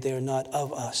plain that they are not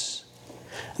of us."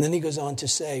 And then he goes on to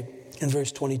say in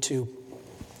verse 22,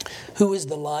 "Who is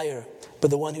the liar but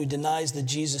the one who denies that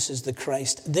Jesus is the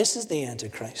Christ? This is the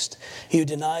Antichrist, he who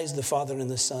denies the Father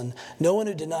and the Son. No one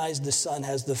who denies the Son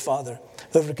has the Father.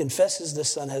 Whoever confesses the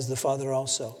Son has the Father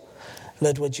also.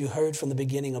 Let what you heard from the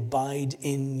beginning abide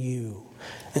in you."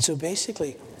 And so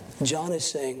basically, John is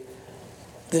saying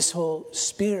this whole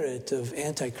spirit of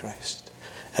Antichrist,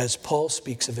 as Paul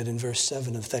speaks of it in verse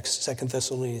 7 of 2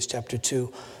 Thessalonians chapter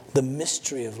 2, the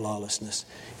mystery of lawlessness,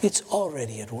 it's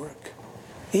already at work.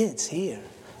 It's here.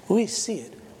 We see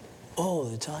it all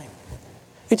the time.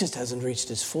 It just hasn't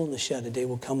reached its fullness yet. A day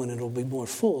will come when it will be more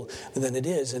full than it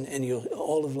is, and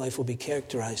all of life will be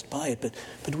characterized by it.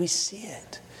 But we see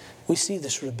it. We see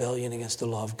this rebellion against the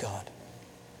law of God,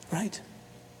 right?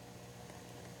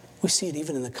 We see it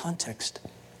even in the context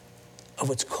of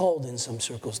what's called in some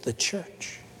circles the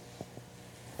church.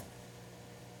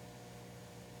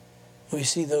 We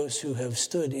see those who have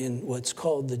stood in what's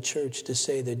called the church to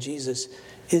say that Jesus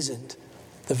isn't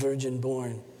the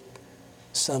virgin-born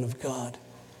Son of God,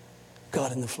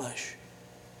 God in the flesh.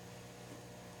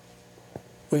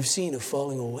 We've seen a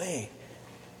falling away,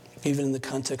 even in the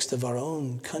context of our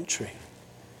own country.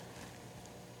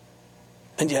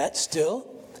 And yet, still,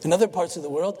 in other parts of the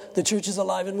world, the church is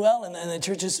alive and well, and the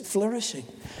church is flourishing.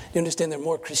 You understand there are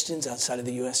more Christians outside of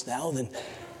the U.S. now than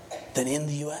in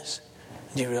the U.S.?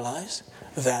 Do you realize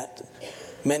that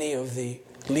many of the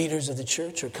leaders of the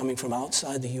church are coming from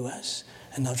outside the U.S.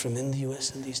 and not from in the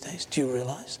U.S. in these days? Do you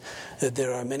realize that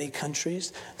there are many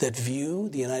countries that view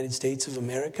the United States of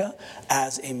America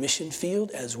as a mission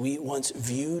field, as we once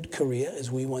viewed Korea,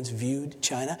 as we once viewed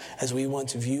China, as we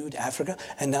once viewed Africa,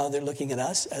 and now they're looking at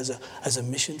us as a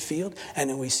mission field? And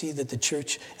then we see that the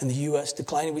church in the U.S.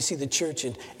 declining. We see the church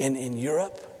in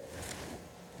Europe.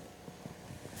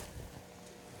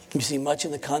 You see much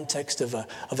in the context of a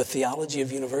theology of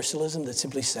universalism that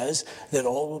simply says that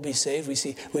all will be saved.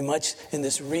 We much in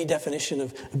this redefinition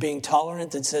of being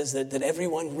tolerant that says that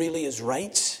everyone really is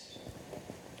right.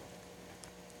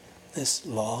 This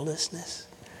lawlessness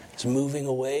is moving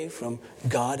away from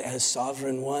God as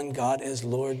sovereign one, God as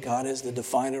Lord, God as the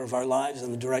definer of our lives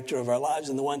and the director of our lives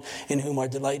and the one in whom our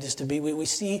delight is to be. We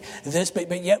see this,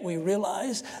 but yet we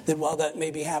realize that while that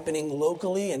may be happening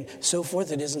locally and so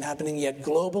forth, it isn't happening yet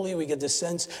globally. We get the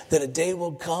sense that a day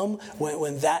will come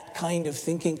when that kind of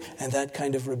thinking and that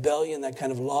kind of rebellion, that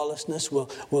kind of lawlessness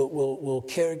will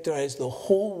characterize the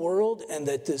whole world, and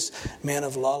that this man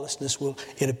of lawlessness will,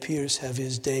 it appears, have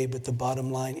his day. But the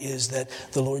bottom line is that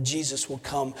the Lord Jesus will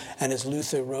come, and as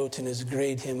Luther wrote in his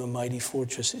great hymn, "A Mighty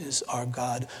Fortress is Our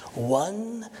God,"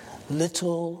 one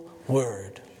little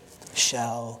word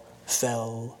shall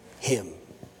fell him.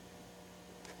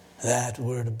 That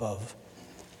word above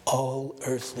all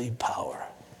earthly power.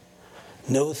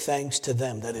 No thanks to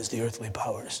them, that is the earthly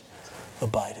powers,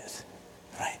 abideth.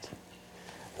 Right?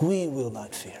 We will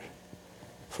not fear,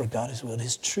 for God has willed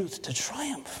his truth to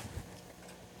triumph.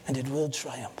 And it will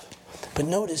triumph. But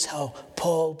notice how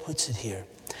Paul puts it here.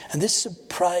 And this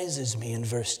surprises me in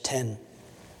verse 10.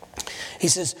 He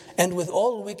says, and with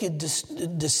all wicked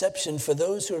deception for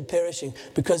those who are perishing,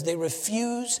 because they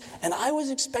refuse, and I was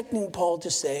expecting Paul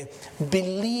to say,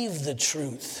 believe the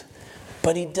truth.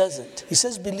 But he doesn't. He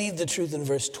says believe the truth in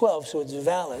verse 12, so it's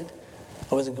valid.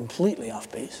 I wasn't completely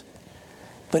off base.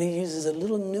 But he uses a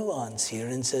little nuance here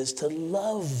and says to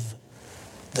love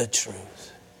the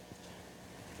truth.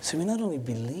 So we not only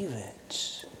believe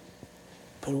it,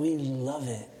 but we love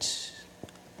it.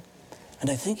 And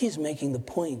I think he's making the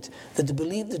point that to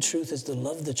believe the truth is to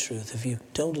love the truth. If you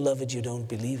don't love it, you don't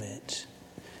believe it.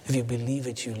 If you believe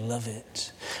it, you love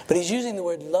it. But he's using the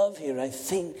word love here, I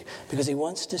think, because he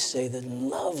wants to say that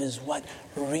love is what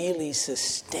really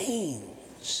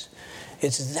sustains.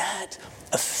 It's that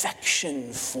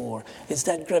affection for, it's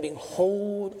that grabbing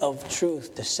hold of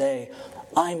truth to say,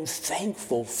 I'm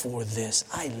thankful for this.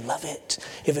 I love it.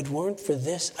 If it weren't for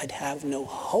this, I'd have no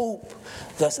hope.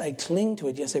 Thus, I cling to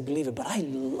it. Yes, I believe it, but I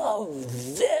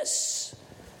love this.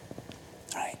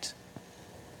 Right?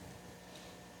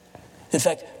 In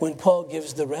fact, when Paul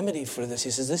gives the remedy for this,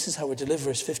 he says, this is how we're delivered.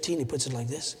 Verse 15, he puts it like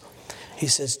this. He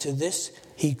says, to this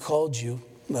he called you.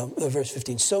 Well, verse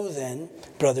 15. So then,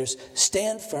 brothers,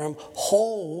 stand firm,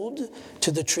 hold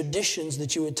to the traditions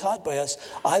that you were taught by us,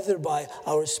 either by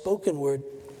our spoken word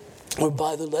or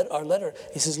by our letter.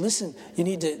 He says, listen, you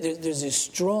need to, there's these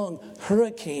strong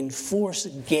hurricane force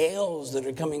gales that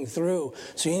are coming through.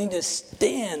 So you need to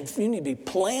stand, you need to be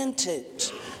planted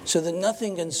so that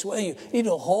nothing can sway you. You need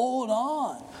to hold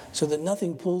on so that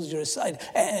nothing pulls you aside.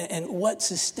 And what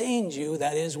sustains you,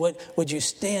 that is, what you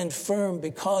stand firm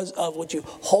because of, what you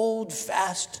hold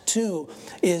fast to,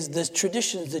 is the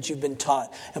traditions that you've been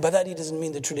taught. And by that he doesn't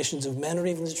mean the traditions of men or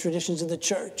even the traditions of the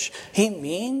church. He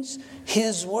means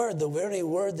his word, the very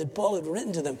word that Paul had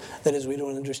written to them. That is, we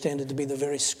don't understand it to be the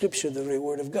very scripture, the very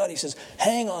word of God. He says,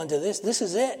 hang on to this. This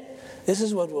is it. This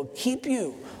is what will keep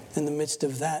you in the midst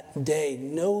of that day.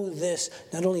 Know this.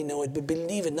 Not only know it, but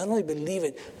believe it. Not only believe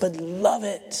it, but love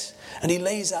it. And he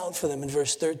lays out for them in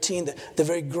verse 13 the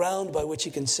very ground by which he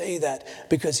can say that,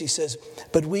 because he says,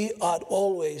 but we ought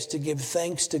always to give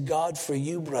thanks to God for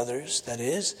you, brothers. That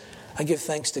is, I give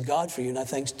thanks to God for you, not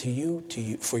thanks to you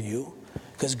for you,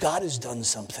 because God has done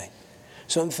something.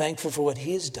 So I'm thankful for what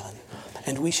he has done.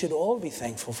 And we should all be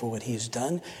thankful for what he has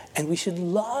done, and we should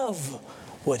love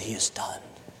what he has done.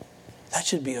 That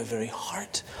should be our very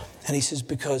heart. And he says,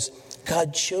 because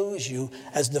God chose you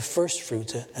as the first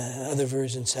fruit. Other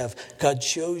versions have, God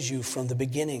chose you from the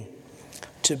beginning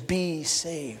to be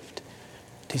saved.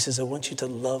 He says, I want you to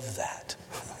love that.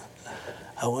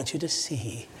 I want you to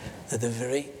see that the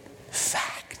very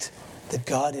fact that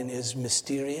God in his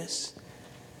mysterious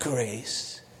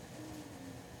grace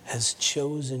has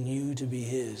chosen you to be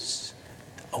his,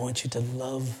 I want you to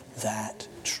love that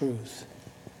truth.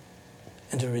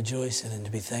 And to rejoice in it and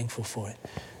to be thankful for it.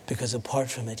 Because apart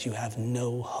from it, you have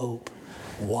no hope.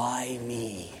 Why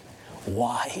me?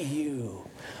 Why you?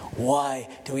 Why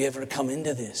do we ever come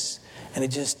into this? And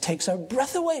it just takes our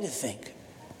breath away to think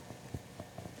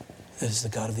that it's the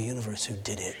God of the universe who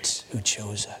did it, who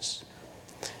chose us.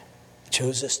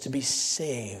 Chose us to be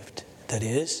saved. That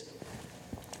is,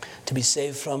 to be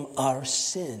saved from our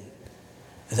sin.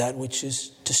 That which is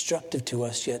destructive to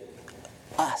us, yet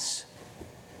us.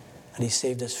 And he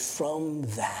saved us from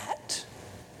that.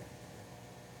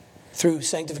 Through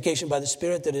sanctification by the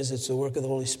Spirit, that is, it's the work of the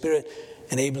Holy Spirit,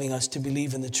 enabling us to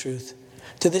believe in the truth.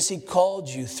 To this he called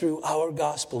you through our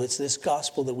gospel. It's this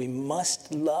gospel that we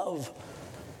must love.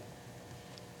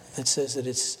 That says that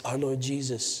it's our Lord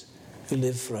Jesus who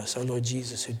lived for us, our Lord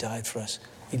Jesus who died for us.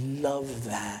 We love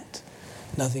that.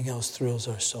 Nothing else thrills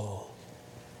our soul.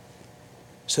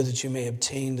 So that you may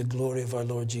obtain the glory of our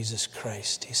Lord Jesus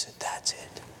Christ. He said, that's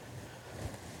it.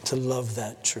 To love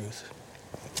that truth.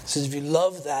 He says, if you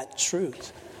love that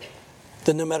truth,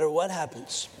 then no matter what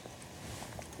happens,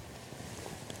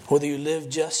 whether you live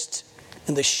just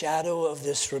in the shadow of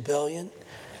this rebellion,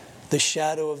 the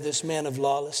shadow of this man of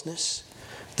lawlessness,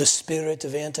 the spirit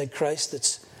of Antichrist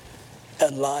that's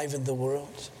alive in the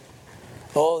world,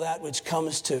 all that which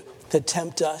comes to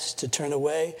tempt us to turn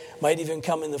away, might even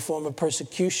come in the form of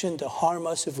persecution to harm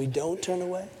us if we don't turn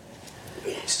away.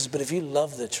 He says, but if you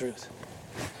love the truth,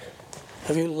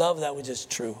 if you love that which is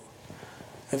true,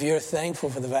 if you're thankful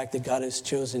for the fact that God has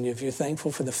chosen you, if you're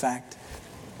thankful for the fact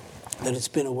that it's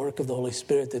been a work of the Holy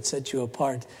Spirit that set you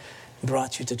apart,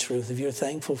 brought you to truth, if you're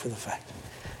thankful for the fact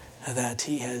that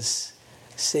he has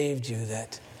saved you,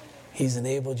 that he's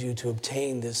enabled you to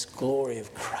obtain this glory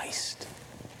of Christ,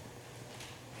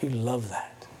 you love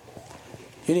that.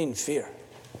 You didn't fear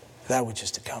that which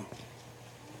is to come.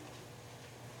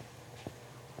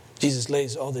 Jesus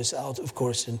lays all this out, of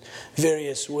course, in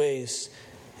various ways.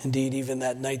 Indeed, even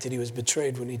that night that he was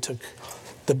betrayed, when he took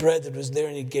the bread that was there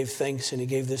and he gave thanks and he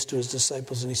gave this to his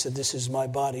disciples and he said, "This is my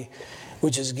body,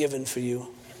 which is given for you."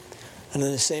 And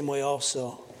in the same way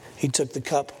also, he took the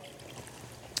cup.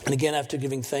 And again, after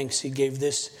giving thanks, he gave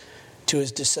this to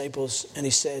his disciples and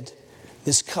he said,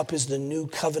 "This cup is the new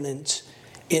covenant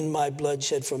in my blood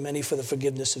shed for many for the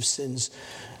forgiveness of sins.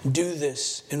 Do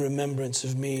this in remembrance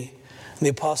of me." And the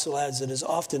apostle adds that as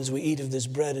often as we eat of this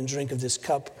bread and drink of this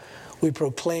cup, we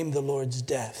proclaim the Lord's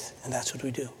death. And that's what we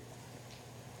do.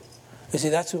 You see,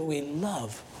 that's what we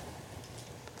love.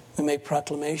 We make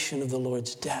proclamation of the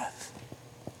Lord's death.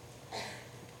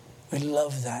 We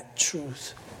love that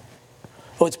truth.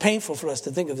 Oh, it's painful for us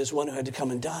to think of this one who had to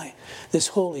come and die, this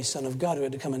holy Son of God who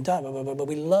had to come and die, but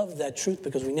we love that truth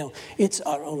because we know it's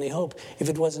our only hope. If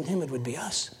it wasn't him, it would be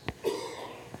us.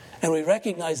 And we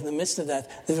recognize in the midst of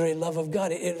that the very love of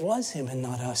God. It was him and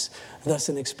not us. Thus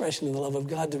an expression of the love of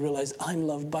God, to realize I'm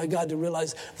loved by God, to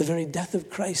realize the very death of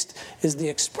Christ is the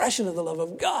expression of the love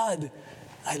of God.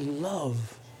 I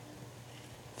love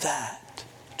that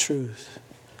truth.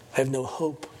 I have no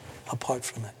hope apart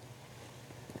from it.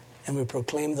 And we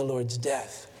proclaim the Lord's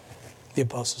death, the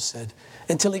apostle said,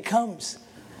 until he comes.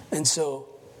 And so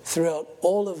throughout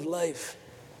all of life,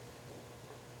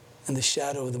 in the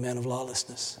shadow of the man of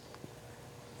lawlessness,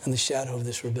 and the shadow of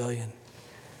this rebellion,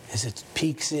 as it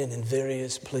peeks in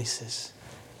various places,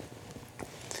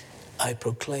 I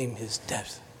proclaim his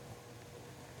death.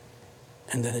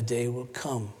 And then a day will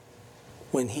come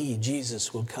when he,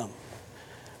 Jesus, will come.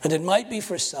 And it might be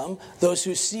for some, those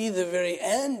who see the very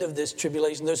end of this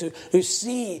tribulation, those who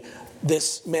see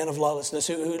this man of lawlessness,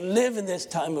 who live in this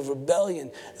time of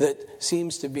rebellion that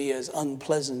seems to be as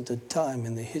unpleasant a time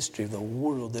in the history of the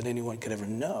world that anyone could ever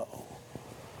know.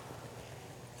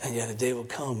 And yet a day will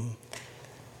come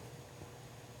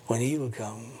when he will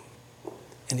come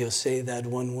and he'll say that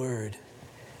one word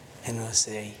and he'll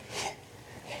say,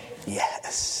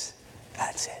 "Yes,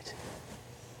 that's it."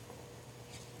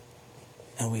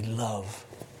 And we love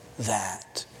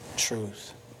that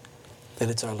truth, that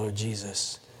it's our Lord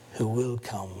Jesus who will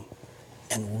come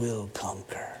and will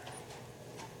conquer.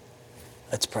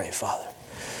 Let's pray. Father,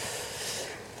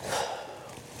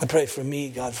 I pray for me,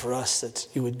 God, for us, that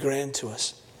you would grant to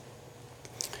us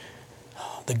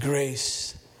the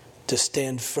grace to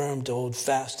stand firm, to hold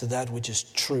fast to that which is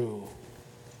true,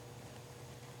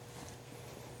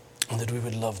 and that we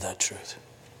would love that truth.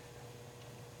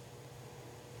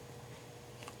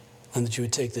 And that you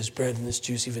would take this bread and this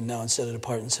juice even now and set it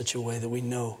apart in such a way that we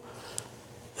know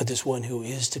that this one who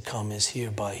is to come is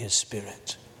here by his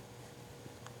Spirit.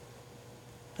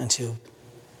 And he'll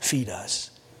feed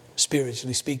us.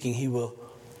 Spiritually speaking, he will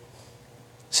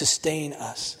sustain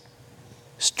us,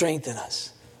 strengthen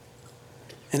us,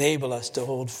 enable us to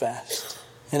hold fast,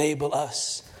 enable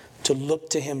us to look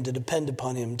to him, to depend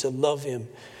upon him, to love him,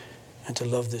 and to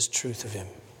love this truth of him.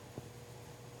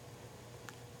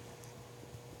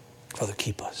 Father,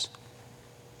 keep us.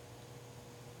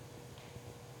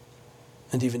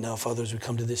 And even now, Father, as we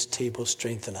come to this table,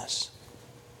 strengthen us.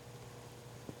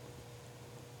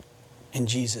 In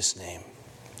Jesus' name,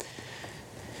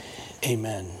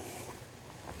 amen.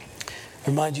 I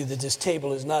remind you that this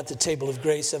table is not the table of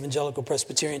Grace Evangelical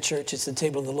Presbyterian Church. It's the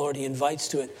table of the Lord. He invites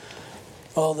to it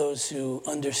all those who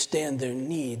understand their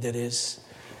need, that is,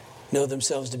 know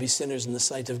themselves to be sinners in the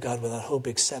sight of God without hope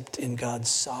except in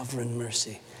God's sovereign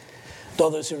mercy. And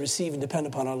all those who receive and depend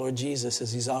upon our Lord Jesus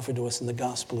as he's offered to us in the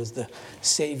gospel as the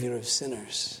Savior of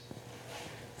sinners.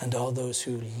 And all those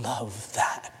who love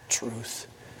that truth,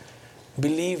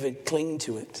 believe it, cling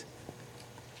to it.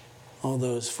 All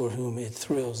those for whom it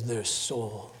thrills their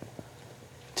soul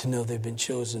to know they've been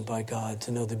chosen by God,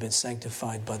 to know they've been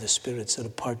sanctified by the Spirit, set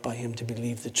apart by him to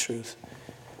believe the truth,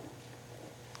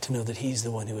 to know that he's the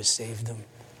one who has saved them,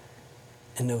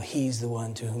 and know he's the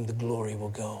one to whom the glory will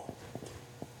go.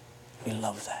 We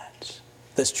love that.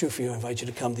 That's true for you. I invite you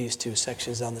to come these two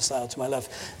sections down this aisle to my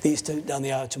left, these two down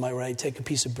the aisle to my right. Take a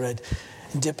piece of bread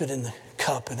and dip it in the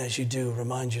cup, and as you do,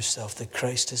 remind yourself that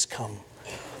Christ has come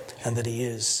and that he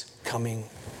is coming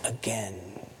again.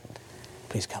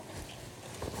 Please come.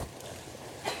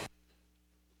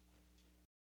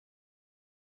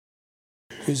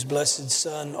 Whose blessed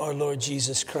Son, our Lord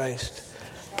Jesus Christ,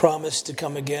 promised to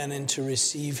come again and to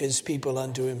receive his people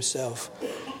unto himself,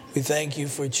 We thank you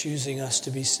for choosing us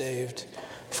to be saved,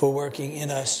 for working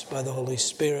in us by the Holy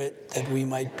Spirit that we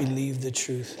might believe the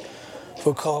truth,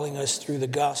 for calling us through the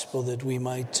gospel that we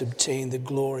might obtain the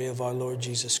glory of our Lord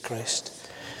Jesus Christ.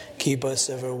 Keep us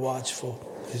ever watchful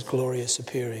for his glorious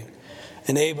appearing.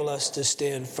 Enable us to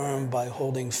stand firm by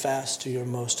holding fast to your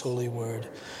most holy word,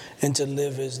 and to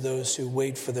live as those who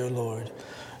wait for their Lord,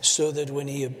 so that when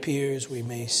he appears we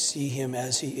may see him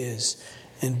as he is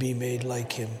and be made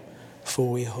like him,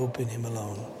 for we hope in him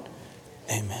alone.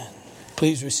 Amen.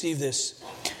 Please receive this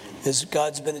as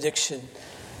God's benediction.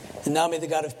 And now may the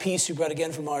God of peace, who brought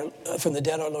again from the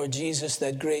dead our Lord Jesus,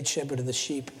 that great shepherd of the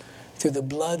sheep, through the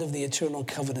blood of the eternal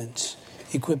covenant,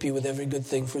 equip you with every good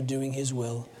thing for doing his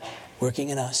will, working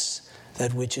in us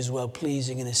that which is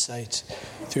well-pleasing in his sight,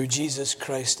 through Jesus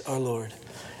Christ our Lord.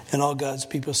 And all God's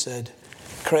people said,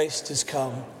 Christ is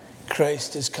come,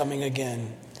 Christ is coming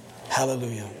again.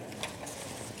 Hallelujah.